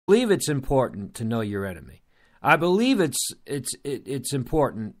believe it's important to know your enemy. I believe it's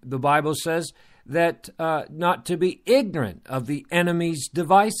important. The Bible says that not to be ignorant of the enemy's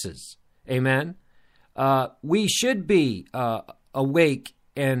devices. Amen. We should be awake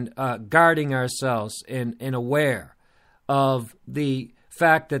and guarding ourselves and aware of the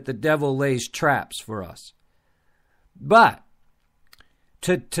fact that the devil lays traps for us. But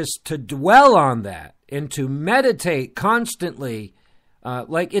to dwell on that and to meditate constantly,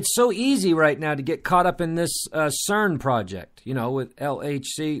 like it's so easy right now to get caught up in this CERN project, with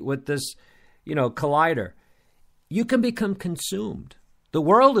LHC, with this, collider. You can become consumed. The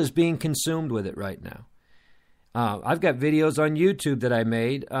world is being consumed with it right now. I've got videos on YouTube that I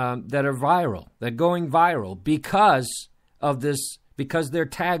made that are viral. They're going viral because of this, because they're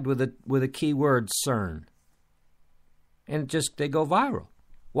tagged with a keyword CERN. And they go viral.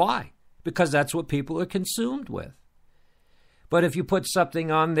 Why? Because that's what people are consumed with. But if you put something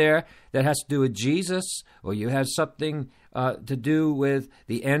on there that has to do with Jesus, or you have something to do with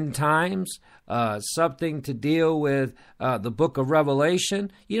the end times, something to deal with the book of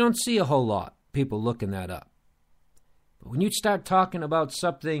Revelation, you don't see a whole lot people looking that up. But when you start talking about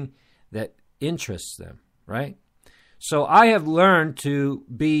something that interests them, right? So I have learned to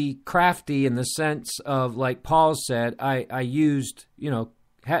be crafty in the sense of, like Paul said, I used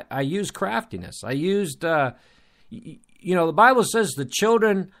craftiness. I used, the Bible says the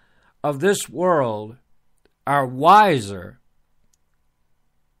children of this world are wiser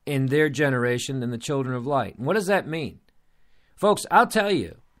in their generation than the children of light. And what does that mean? Folks, I'll tell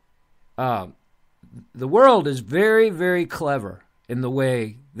you, the world is very, very clever in the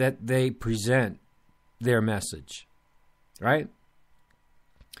way that they present their message. Right?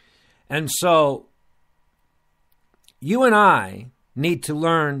 And so you and I need to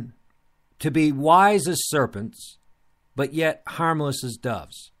learn to be wise as serpents, but yet harmless as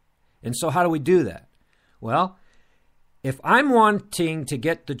doves. And so how do we do that? Well, if I'm wanting to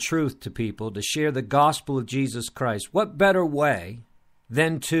get the truth to people, to share the gospel of Jesus Christ, what better way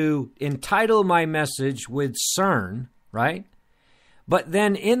than to entitle my message with CERN, right? But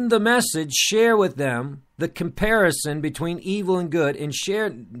then in the message, share with them the comparison between evil and good, and share.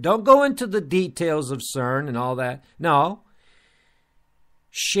 Don't go into the details of CERN and all that. No.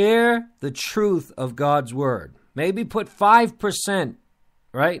 Share the truth of God's word. Maybe put 5%,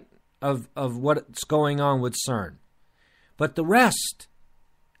 right, of what's going on with CERN. But the rest,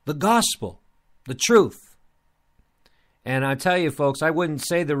 the gospel, the truth. And I tell you, folks, I wouldn't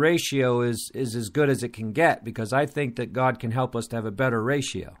say the ratio is as good as it can get, because I think that God can help us to have a better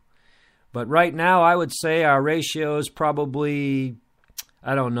ratio. But right now, I would say our ratio is probably,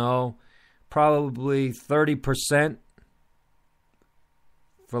 probably 30%.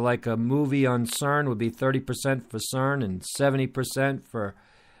 For like a movie on CERN would be 30% for CERN and 70%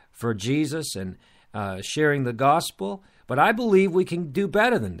 for Jesus and sharing the gospel. But I believe we can do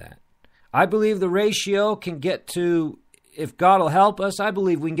better than that. I believe the ratio can get to, if God will help us, I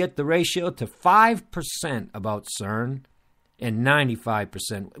believe we can get the ratio to 5% about CERN and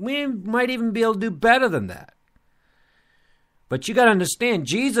 95%. We might even be able to do better than that. But you got to understand,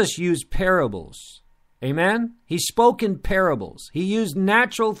 Jesus used parables. Amen? He spoke in parables. He used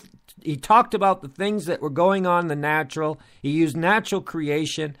he talked about the things that were going on in the natural. He used natural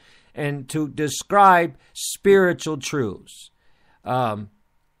creation and to describe spiritual truths.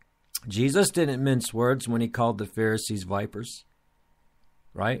 Jesus didn't mince words when he called the Pharisees vipers,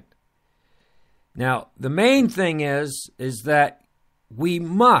 right? Now, the main thing is that we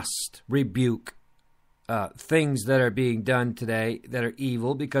must rebuke things that are being done today that are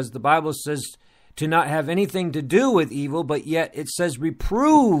evil, because the Bible says to not have anything to do with evil, but yet it says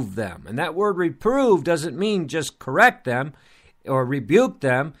reprove them. And that word reprove doesn't mean just correct them or rebuke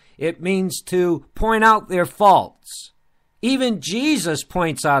them. It means to point out their faults. Even Jesus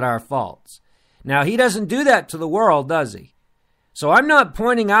points out our faults. Now, he doesn't do that to the world, does he? So I'm not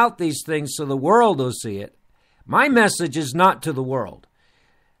pointing out these things so the world will see it. My message is not to the world.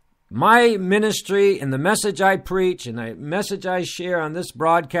 My ministry and the message I preach and the message I share on this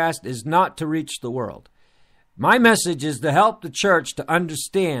broadcast is not to reach the world. My message is to help the church to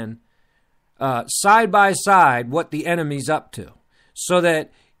understand side by side what the enemy's up to, so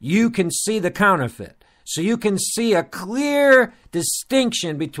that you can see the counterfeit. So you can see a clear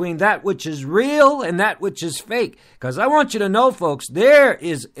distinction between that which is real and that which is fake. Because I want you to know, folks, there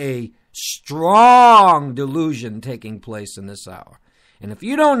is a strong delusion taking place in this hour. And if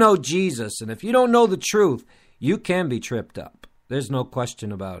you don't know Jesus and if you don't know the truth, you can be tripped up. There's no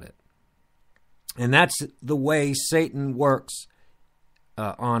question about it. And that's the way Satan works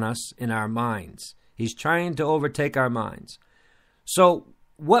on us in our minds. He's trying to overtake our minds. So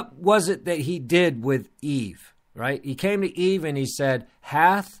what was it that he did with Eve, right? He came to Eve and he said,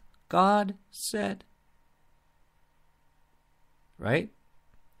 hath God said? Right?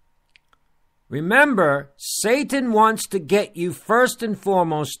 Remember, Satan wants to get you first and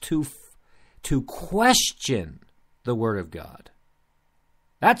foremost to question the Word of God.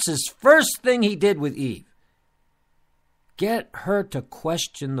 That's his first thing he did with Eve. Get her to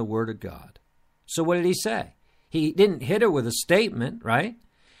question the Word of God. So what did he say? He didn't hit her with a statement, right?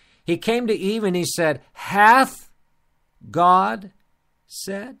 He came to Eve and he said, hath God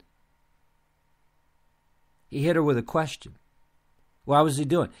said? He hit her with a question. What was he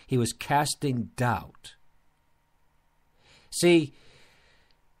doing? He was casting doubt. See,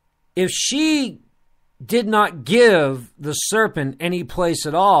 if she did not give the serpent any place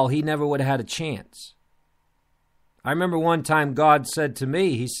at all, he never would have had a chance. I remember one time God said to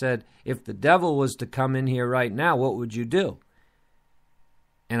me, he said, if the devil was to come in here right now, what would you do?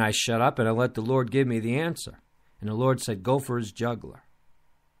 And I shut up and I let the Lord give me the answer. And the Lord said, go for his jugular.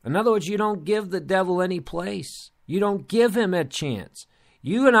 In other words, you don't give the devil any place. You don't give him a chance.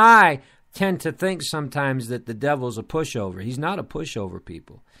 You and I tend to think sometimes that the devil's a pushover. He's not a pushover,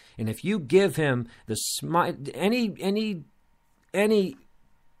 people. And if you give him any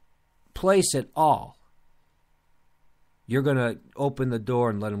place at all, you're going to open the door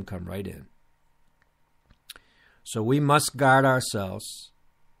and let him come right in. So we must guard ourselves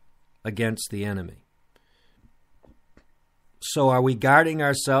against the enemy. So are we guarding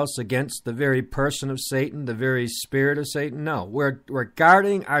ourselves against the very person of Satan, the very spirit of Satan? No, we're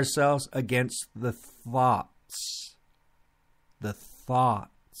guarding ourselves against the thoughts. The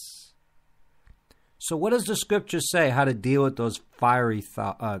thoughts. So what does the scripture say how to deal with those fiery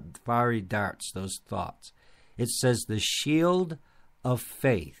darts, those thoughts? It says the shield of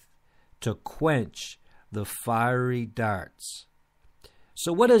faith to quench the fiery darts.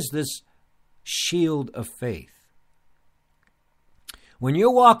 So what is this shield of faith? When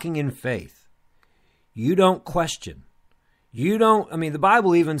you're walking in faith, you don't question. The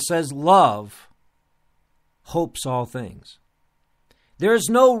Bible even says love hopes all things. There is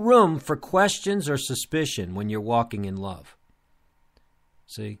no room for questions or suspicion when you're walking in love.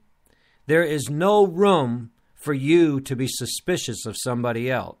 See? There is no room for you to be suspicious of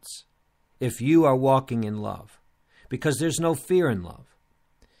somebody else if you are walking in love, because there's no fear in love.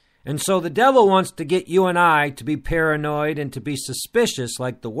 And so the devil wants to get you and I to be paranoid and to be suspicious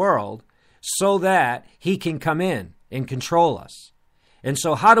like the world so that he can come in and control us. And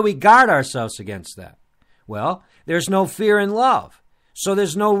so how do we guard ourselves against that? Well, there's no fear in love. So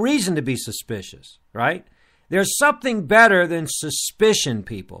there's no reason to be suspicious, right? There's something better than suspicion,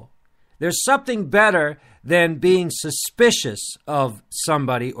 people. There's something better than being suspicious of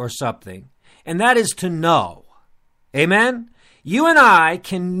somebody or something, and that is to know. Amen? You and I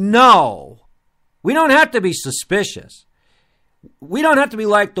can know. We don't have to be suspicious. We don't have to be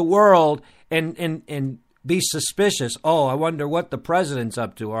like the world and be suspicious. Oh, I wonder what the president's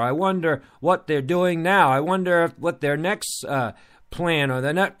up to, or I wonder what they're doing now. I wonder what their next plan or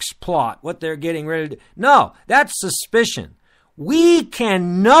the next plot, what they're getting ready to do. No, that's suspicion. We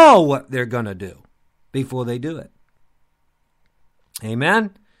can know what they're going to do before they do it.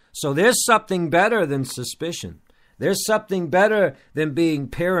 Amen? So there's something better than suspicion. There's something better than being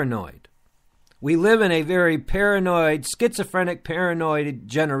paranoid. We live in a very paranoid, schizophrenic, paranoid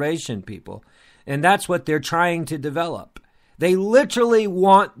generation, people. And that's what they're trying to develop. They literally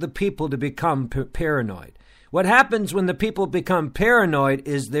want the people to become paranoid. What happens when the people become paranoid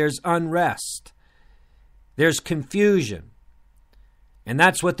is there's unrest. There's confusion. And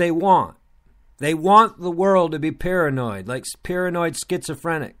that's what they want. They want the world to be paranoid, like paranoid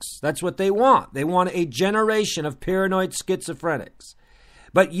schizophrenics. That's what they want. They want a generation of paranoid schizophrenics.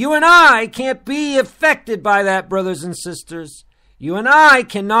 But you and I can't be affected by that, brothers and sisters. You and I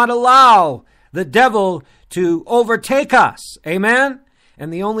cannot allow the devil to overtake us. Amen?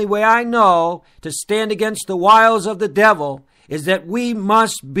 And the only way I know to stand against the wiles of the devil is that we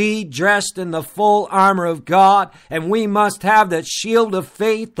must be dressed in the full armor of God, and we must have that shield of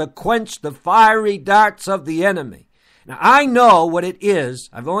faith to quench the fiery darts of the enemy. Now, I know what it is.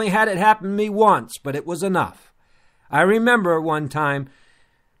 I've only had it happen to me once, but it was enough. I remember one time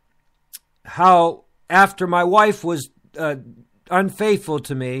how after my wife was unfaithful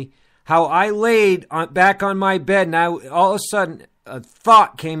to me, how I laid back on my bed, and all of a sudden a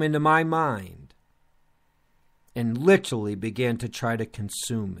thought came into my mind and literally began to try to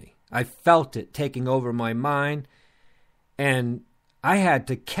consume me. I felt it taking over my mind, and I had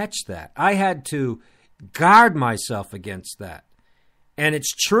to catch that. I had to guard myself against that. And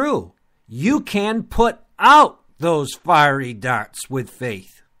it's true. You can put out those fiery darts with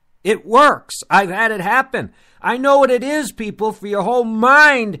faith. It works. I've had it happen. I know what it is, people, for your whole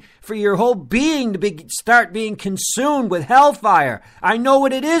mind, for your whole being to start being consumed with hellfire. I know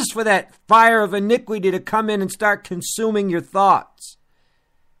what it is for that fire of iniquity to come in and start consuming your thoughts.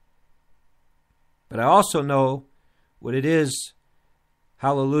 But I also know what it is,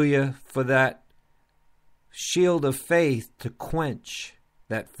 hallelujah, for that shield of faith to quench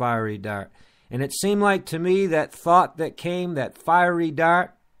that fiery dart. And it seemed like to me that thought that came, that fiery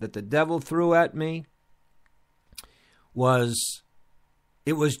dart that the devil threw at me, was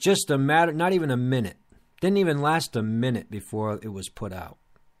just a matter, not even a minute. Didn't even last a minute before it was put out.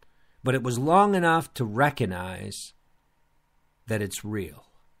 But it was long enough to recognize that it's real.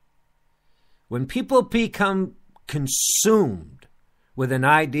 When people become consumed with an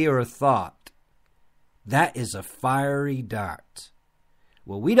idea or thought, that is a fiery dart.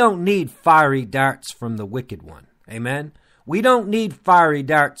 Well, we don't need fiery darts from the wicked one. Amen? We don't need fiery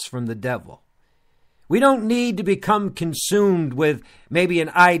darts from the devil. We don't need to become consumed with maybe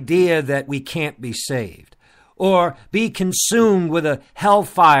an idea that we can't be saved, or be consumed with a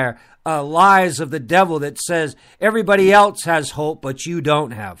hellfire, lies of the devil that says everybody else has hope, but you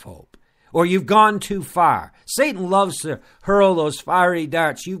don't have hope, or you've gone too far. Satan loves to hurl those fiery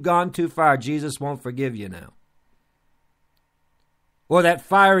darts. You've gone too far. Jesus won't forgive you now. Or that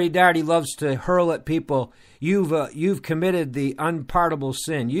fiery dart he loves to hurl at people. You've committed the unpardonable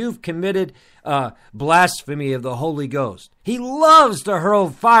sin. You've committed blasphemy of the Holy Ghost. He loves to hurl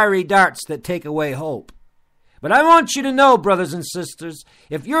fiery darts that take away hope. But I want you to know, brothers and sisters,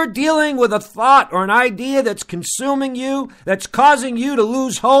 if you're dealing with a thought or an idea that's consuming you, that's causing you to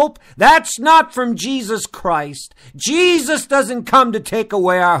lose hope, that's not from Jesus Christ. Jesus doesn't come to take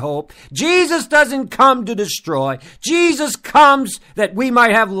away our hope. Jesus doesn't come to destroy. Jesus comes that we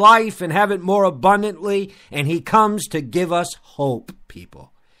might have life and have it more abundantly, and he comes to give us hope,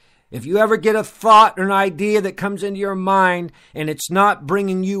 people. If you ever get a thought or an idea that comes into your mind and it's not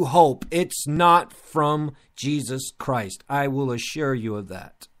bringing you hope, it's not from Jesus Christ. I will assure you of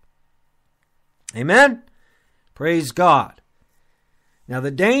that. Amen? Praise God. Now,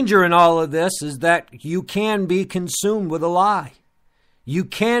 the danger in all of this is that you can be consumed with a lie. You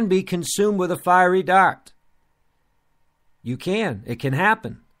can be consumed with a fiery dart. You can. It can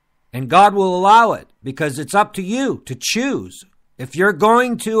happen. And God will allow it because it's up to you to choose. If you're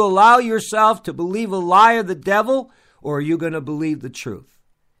going to allow yourself to believe a lie of the devil, or are you going to believe the truth?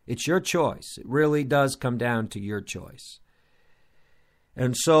 It's your choice. It really does come down to your choice.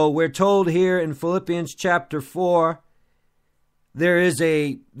 And so we're told here in Philippians chapter 4, there is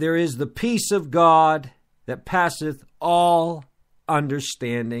the peace of God that passeth all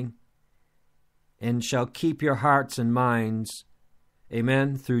understanding, and shall keep your hearts and minds,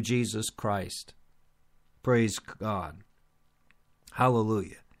 amen, through Jesus Christ. Praise God.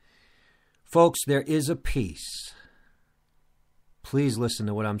 Hallelujah. Folks, there is a peace. Please listen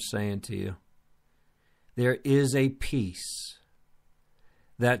to what I'm saying to you. There is a peace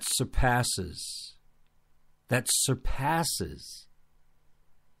that surpasses.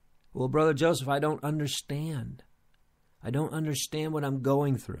 Well, Brother Joseph, I don't understand. I don't understand what I'm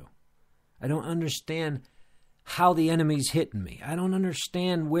going through. I don't understand how the enemy's hitting me. I don't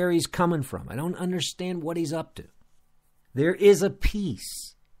understand where he's coming from. I don't understand what he's up to. There is a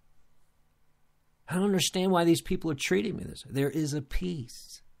peace. I don't understand why these people are treating me this way. There is a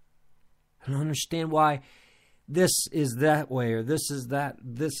peace. I don't understand why this is that way, or this is that,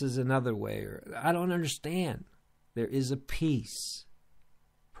 this is another way, or I don't understand. There is a peace,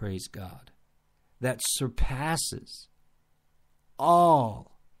 praise God, that surpasses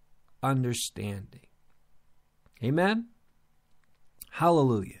all understanding. Amen?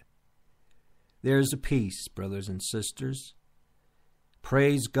 Hallelujah. There's a peace, brothers and sisters.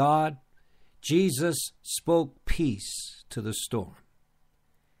 Praise God. Jesus spoke peace to the storm,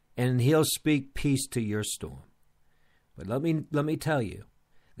 and he'll speak peace to your storm. But let me tell you,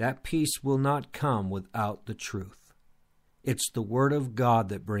 that peace will not come without the truth. It's the word of God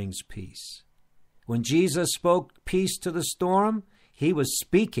that brings peace. When Jesus spoke peace to the storm, he was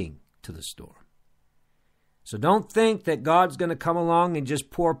speaking to the storm. So don't think that God's going to come along and just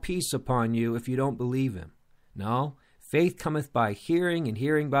pour peace upon you if you don't believe him. No, faith cometh by hearing, and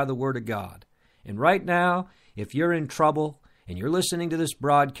hearing by the word of God. And right now, if you're in trouble and you're listening to this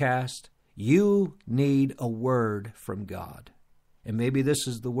broadcast, you need a word from God. And maybe this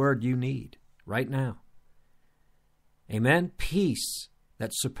is the word you need right now. Amen? Peace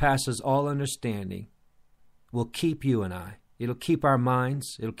that surpasses all understanding will keep you and I. It'll keep our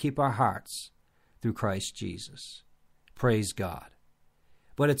minds. It'll keep our hearts through Christ Jesus. Praise God.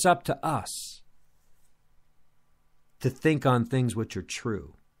 But it's up to us to think on things which are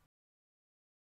true.